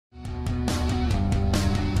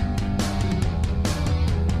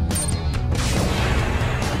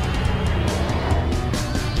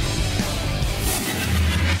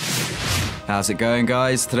How's it going,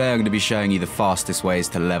 guys? Today I'm going to be showing you the fastest ways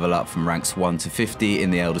to level up from ranks 1 to 50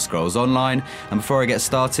 in the Elder Scrolls Online. And before I get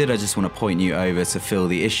started, I just want to point you over to Phil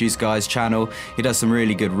the Issues Guy's channel. He does some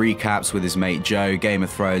really good recaps with his mate Joe, Game of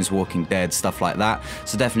Thrones, Walking Dead, stuff like that.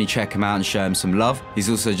 So definitely check him out and show him some love. He's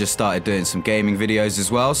also just started doing some gaming videos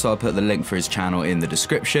as well, so I'll put the link for his channel in the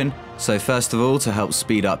description. So first of all, to help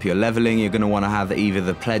speed up your leveling, you're going to want to have either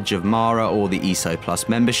the Pledge of Mara or the ESO Plus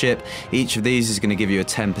membership. Each of these is going to give you a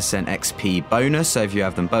 10% XP bonus, so if you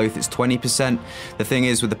have them both, it's 20%. The thing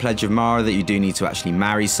is with the Pledge of Mara that you do need to actually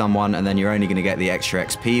marry someone, and then you're only going to get the extra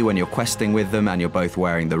XP when you're questing with them and you're both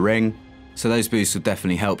wearing the ring. So those boosts will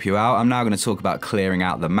definitely help you out. I'm now going to talk about clearing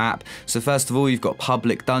out the map. So first of all, you've got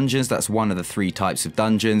public dungeons. That's one of the 3 types of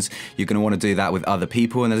dungeons. You're going to want to do that with other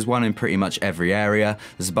people, and there's one in pretty much every area.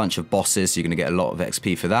 There's a bunch of bosses, so you're going to get a lot of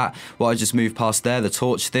XP for that. What I just moved past there, the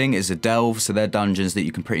torch thing, is a delve, so they're dungeons that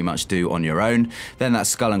you can pretty much do on your own. Then that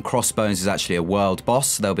skull and crossbones is actually a world boss,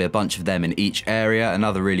 so there'll be a bunch of them in each area.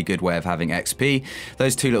 Another really good way of having XP.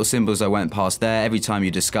 Those 2 little symbols I went past there, every time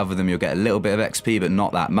you discover them, you'll get a little bit of XP, but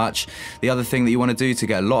not that much. The other thing that you want to do to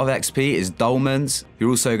get a lot of XP is dolmens.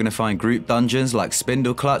 You're also going to find group dungeons like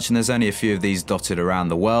Spindle Clutch, and there's only a few of these dotted around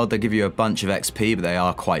the world. They give you a bunch of XP, but they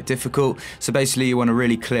are quite difficult. So basically you want to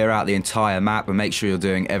really clear out the entire map and make sure you're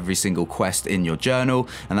doing every single quest in your journal,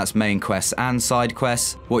 and that's main quests and side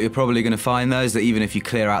quests. What you're probably going to find though is that even if you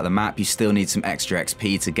clear out the map, you still need some extra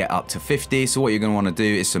XP to get up to 50. So what you're going to want to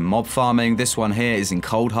do is some mob farming. This one here is in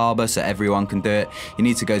Coldharbour, so everyone can do it. You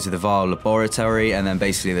need to go to the Vile Laboratory, and then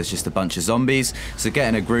basically there's just a bunch of zombies. So get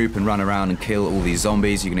in a group and run around and kill all these zombies.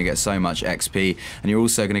 You're going to get so much XP, and you're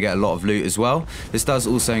also going to get a lot of loot as well. This does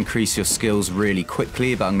also increase your skills really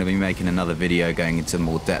quickly, but I'm going to be making another video going into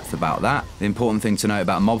more depth about that. The important thing to note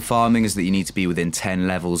about mob farming is that you need to be within 10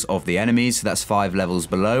 levels of the enemies. So that's 5 levels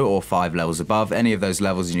below or 5 levels above. Any of those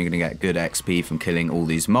levels and you're going to get good XP from killing all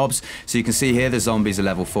these mobs. So you can see here the zombies are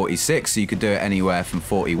level 46, so you could do it anywhere from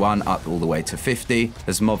 41 up all the way to 50.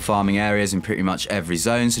 There's mob farming areas in pretty much every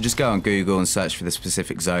zone, so just go on Google and search for the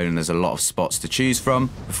specific zone, and there's a lot of spots to choose from.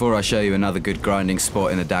 Before I show you another good grinding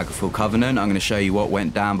spot in the Daggerfall Covenant, I'm going to show you what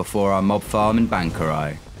went down before our mob farm in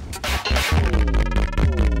Bankerai.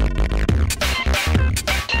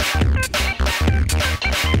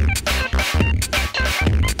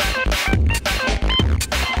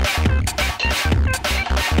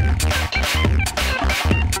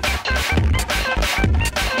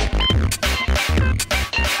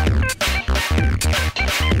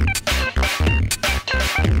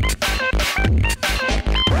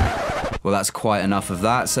 Well, that's quite enough of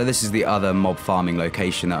that. So this is the other mob farming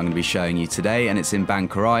location that I'm going to be showing you today, and it's in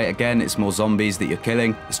Bankerai. Again, it's more zombies that you're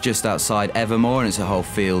killing. It's just outside Evermore, and it's a whole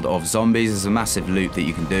field of zombies. There's a massive loop that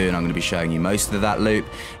you can do, and I'm going to be showing you most of that loop.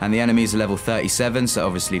 And the enemies are level 37, so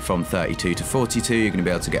obviously from 32 to 42, you're going to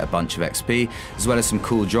be able to get a bunch of XP, as well as some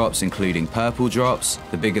cool drops, including purple drops.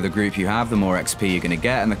 The bigger the group you have, the more XP you're going to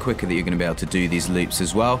get, and the quicker that you're going to be able to do these loops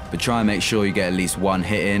as well. But try and make sure you get at least 1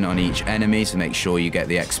 hit in on each enemy to make sure you get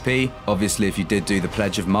the XP. Obviously, if you did do the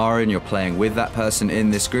Pledge of Mara and you're playing with that person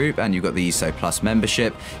in this group and you've got the ESO Plus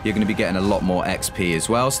membership, you're going to be getting a lot more XP as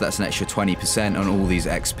well, so that's an extra 20% on all these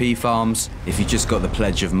XP farms. If you just got the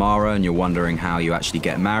Pledge of Mara and you're wondering how you actually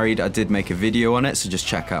get married, I did make a video on it, so just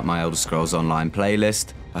check out my Elder Scrolls Online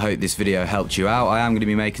playlist. I hope this video helped you out. I am going to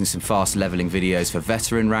be making some fast leveling videos for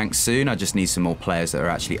veteran ranks soon. I just need some more players that are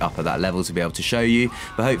actually up at that level to be able to show you.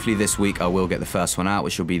 But hopefully this week I will get the first one out,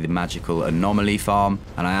 which will be the magical anomaly farm.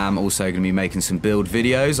 And I am also going to be making some build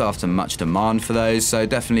videos after much demand for those. So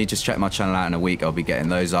definitely just check my channel out in a week. I'll be getting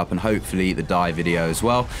those up, and hopefully the dye video as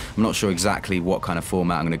well. I'm not sure exactly what kind of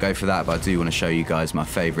format I'm going to go for that, but I do want to show you guys my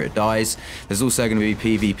favorite dyes. There's also going to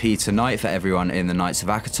be PvP tonight for everyone in the Knights of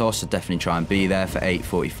Akatos, so definitely try and be there for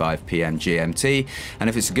 8:45 PM GMT, and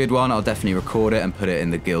if it's a good one, I'll definitely record it and put it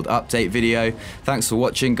in the guild update video. Thanks for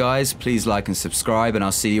watching, guys. Please like and subscribe, and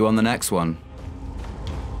I'll see you on the next one.